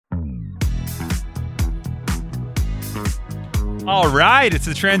All right, it's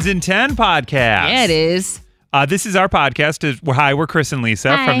the Trends in 10 podcast. Yeah, it is. This is our podcast. Hi, we're Chris and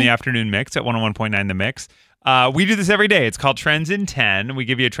Lisa Hi. from the Afternoon Mix at 101.9 The Mix. We do this every day. It's called Trends in 10. We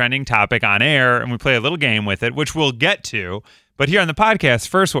give you a trending topic on air, and we play a little game with it, which we'll get to. But here on the podcast,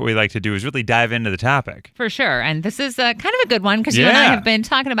 first, what we like to do is really dive into the topic. For sure. And this is kind of a good one because you and I have been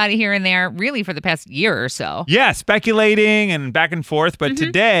talking about it here and there really for the past year or so. Yeah, speculating and back and forth. But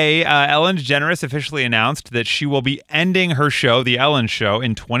today, Ellen DeGeneres officially announced that she will be ending her show, The Ellen Show,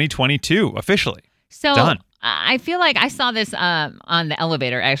 in 2022, officially. So Done. I feel like I saw this on the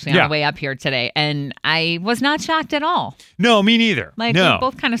elevator, actually, on the way up here today, and I was not shocked at all. No, me neither. We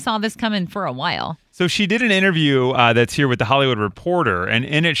both kind of saw this coming for a while. So she did an interview that's here with The Hollywood Reporter, and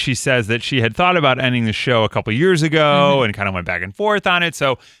in it she says that she had thought about ending the show a couple years ago and kind of went back and forth on it.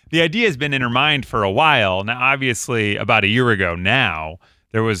 So the idea has been in her mind for a while. Now, obviously, about a year ago now,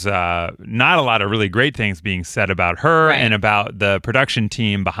 there was not a lot of really great things being said about her and about the production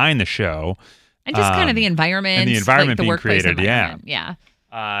team behind the show. And just kind of the environment. And the environment the being workplace created, environment.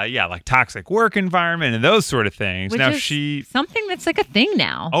 yeah, like toxic work environment and those sort of things. Which now is something that's like a thing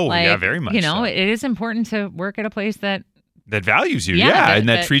now. Oh, yeah, very much so. It is important to work at a place that values you, that, and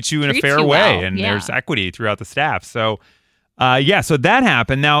that treats you in a fair way, well. and there's equity throughout the staff. So, so that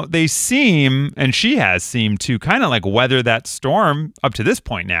happened. Now, they seem, and she has seemed to kind of like weather that storm up to this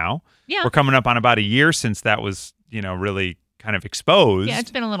point now. Yeah. We're coming up on about a year since that was, really kind of exposed. Yeah,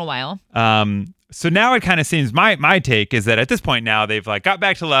 it's been a little while. So now it kind of seems, my take is that at this point now, they've like got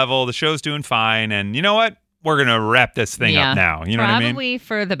back to level, the show's doing fine, and you know what? We're going to wrap this thing up now. You know what I mean? Probably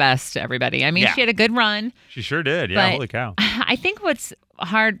for the best, everybody. I mean, she had a good run. She sure did. Yeah, but holy cow. I think what's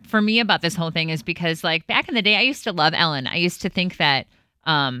hard for me about this whole thing is because, like, back in the day, I used to love Ellen. I used to think that,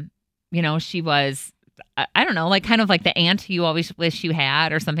 she was, I don't know, like kind of like the aunt you always wish you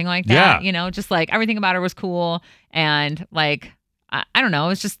had or something like that. Yeah. Just like everything about her was cool. And like, I don't know,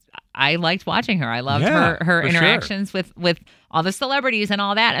 it's just, I liked watching her. I loved her interactions with all the celebrities and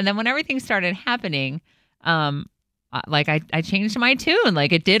all that. And then when everything started happening, I changed my tune.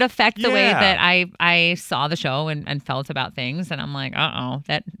 Like it did affect the way that I saw the show and felt about things. And I'm like,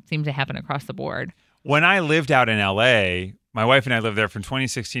 that seemed to happen across the board. When I lived out in LA, my wife and I lived there from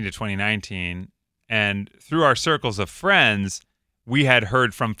 2016 to 2019. And through our circles of friends, we had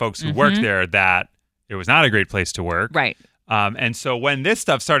heard from folks who worked there that it was not a great place to work. Right. And so when this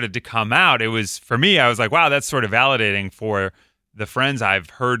stuff started to come out, it was, for me, I was like, wow, that's sort of validating for the friends I've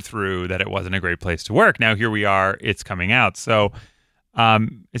heard through that it wasn't a great place to work. Now here we are, it's coming out. So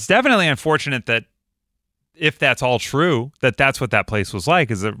it's definitely unfortunate that if that's all true, that's what that place was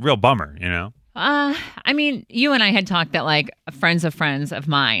like, is a real bummer, I mean, you and I had talked that like friends of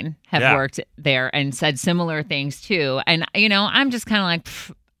mine have worked there and said similar things too. And, I'm just kind of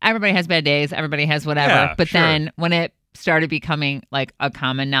like, everybody has bad days, everybody has whatever. Yeah, but then when it started becoming like a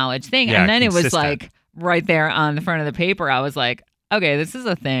common knowledge thing, and then it was like right there on the front of the paper, I was like, okay, this is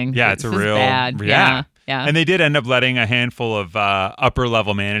a thing. Yeah, this it's a is real bad. Yeah. And they did end up letting a handful of upper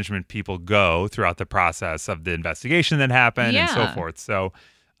level management people go throughout the process of the investigation that happened and so forth. So,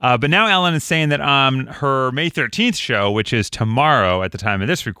 but now Ellen is saying that on her May 13th show, which is tomorrow at the time of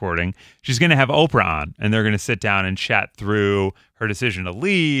this recording, she's going to have Oprah on, and they're going to sit down and chat through her decision to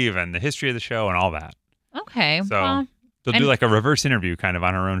leave and the history of the show and all that. Okay. So they'll do like a reverse interview kind of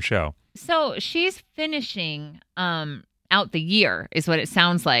on her own show. So she's finishing out the year is what it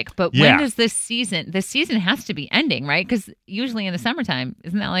sounds like. But when does this season has to be ending, right? Because usually in the summertime,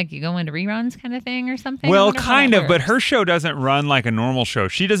 isn't that like you go into reruns kind of thing or something? Well, kind of, but her show doesn't run like a normal show.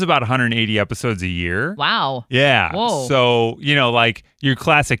 She does about 180 episodes a year. Wow. Yeah. Whoa. So, like your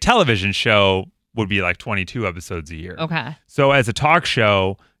classic television show would be like 22 episodes a year. Okay. So as a talk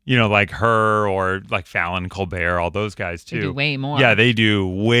show, like her or like Fallon, Colbert, all those guys too. They do way more. Yeah, they do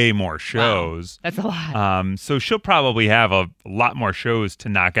way more shows. Wow. That's a lot. So she'll probably have a lot more shows to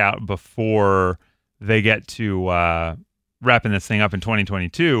knock out before they get to wrapping this thing up in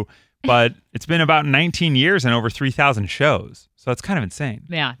 2022. But it's been about 19 years and over 3,000 shows. So it's kind of insane.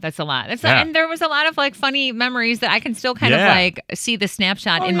 Yeah, that's a lot. And there was a lot of like funny memories that I can still kind of like see the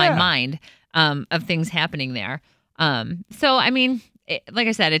snapshot in my mind of things happening there. So, I mean, like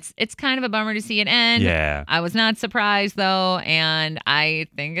I said, it's kind of a bummer to see it end. Yeah. I was not surprised, though, and I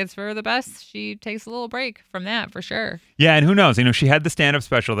think it's for the best. She takes a little break from that, for sure. Yeah, and who knows? She had the stand-up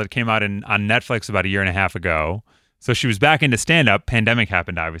special that came out on Netflix about a year and a half ago. So she was back into stand-up. Pandemic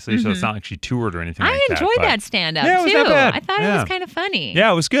happened, obviously, so it's not like she toured or anything like that. I enjoyed that stand-up, it was too. not bad. I thought it was kind of funny.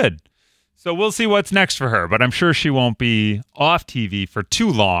 Yeah, it was good. So we'll see what's next for her, but I'm sure she won't be off TV for too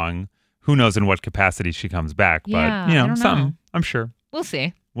long. Who knows in what capacity she comes back, but, I don't something, know. I'm sure. We'll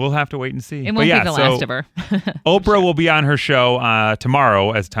see. We'll have to wait and see. It won't be the last of her. Oprah will be on her show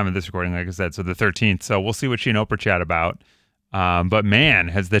tomorrow as the time of this recording, like I said, so the 13th. So we'll see what she and Oprah chat about. But man,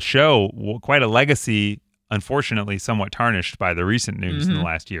 has the show quite a legacy, unfortunately somewhat tarnished by the recent news in the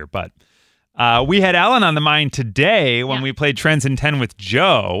last year. But we had Ellen on the mind today when we played Trends in 10 with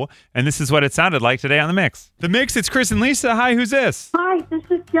Joe, and this is what it sounded like today on The Mix. The Mix, it's Chris and Lisa. Hi, who's this? Hi, this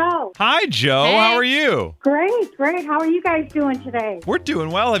is Joe. Hi, Joe. Hey. How are you? Great. How are you guys doing today? We're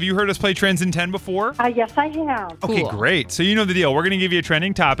doing well. Have you heard us play Trends in 10 before? Yes, I have. Okay, Cool. great. So you know the deal. We're going to give you a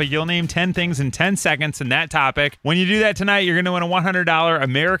trending topic. You'll name 10 things in 10 seconds in that topic. When you do that tonight, you're going to win a $100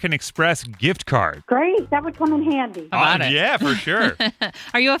 American Express gift card. Great. That would come in handy. How about it? Yeah, for sure.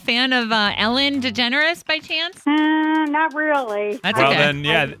 Are you a fan of Ellen DeGeneres by chance? Not really. That's Well, okay. then,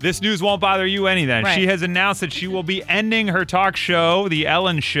 yeah, this news won't bother you any then. Right. She has announced that she will be ending her talk show, The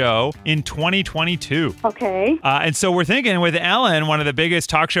Ellen Show, in 2022. Okay. And so we're thinking with Ellen, one of the biggest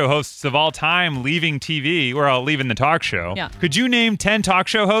talk show hosts of all time, leaving TV, or leaving the talk show. Yeah. Could you name 10 talk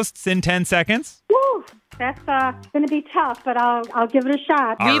show hosts in 10 seconds? Woo. That's going to be tough, but I'll give it a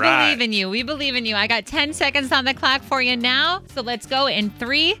shot. All We right. believe in you. We believe in you. I got 10 seconds on the clock for you now. So let's go in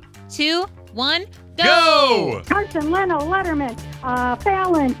 3, 2, 1, go. Carson, Leno, Letterman,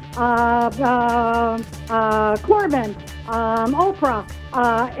 Fallon, Corbin, Oprah,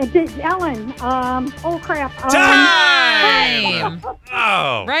 Ellen, oh crap. Time!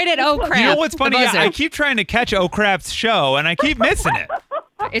 Oh. Right at oh crap. You know what's funny? The buzzer. I keep trying to catch Oh Crap's show, and I keep missing it.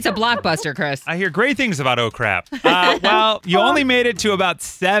 It's a blockbuster, Chris. I hear great things about Oh Crap. Well, you only made it to about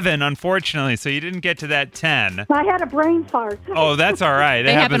 7, unfortunately, so you didn't get to that 10. I had a brain fart. Oh, that's all right. It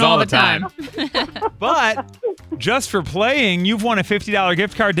They happens happen all all the the time. But just for playing, you've won a $50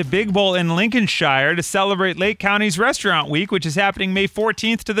 gift card to Big Bowl in Lincolnshire to celebrate Lake County's Restaurant Week, which is happening May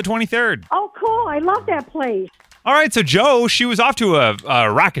 14th to the 23rd. Oh, cool. I love that place. All right, so Joe, she was off to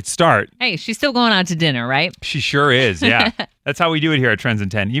a rocket start. Hey, she's still going out to dinner, right? She sure is, yeah. That's how we do it here at Trends in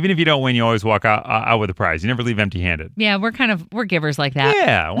 10. Even if you don't win, you always walk out with a prize. You never leave empty-handed. Yeah, we're givers like that.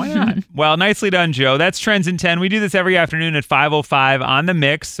 Yeah, why not? Well, nicely done, Joe. That's Trends in 10. We do this every afternoon at 5:05 on The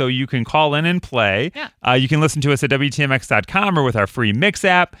Mix, so you can call in and play. Yeah. You can listen to us at WTMX.com or with our free Mix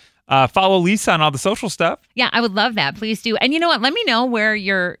app. Follow Lisa on all the social stuff. Yeah, I would love that. Please do. And you know what? Let me know where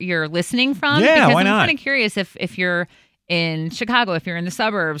you're listening from. Yeah, because why not? I'm kind of curious if you're in Chicago, if you're in the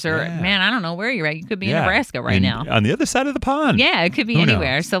suburbs, or man, I don't know where you're at. You could be in Nebraska right now. On the other side of the pond. Yeah, it could be Who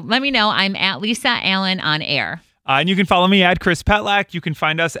anywhere. knows? So let me know. I'm at Lisa Allen on air. And you can follow me at Chris Petlak. You can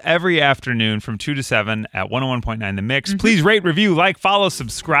find us every afternoon from 2 to 7 at 101.9 The Mix. Please rate, review, like, follow,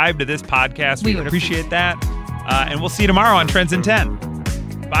 subscribe to this podcast. We would appreciate that. And we'll see you tomorrow on Trends in 10.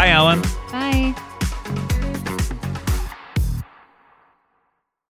 Bye, Ellen. Bye.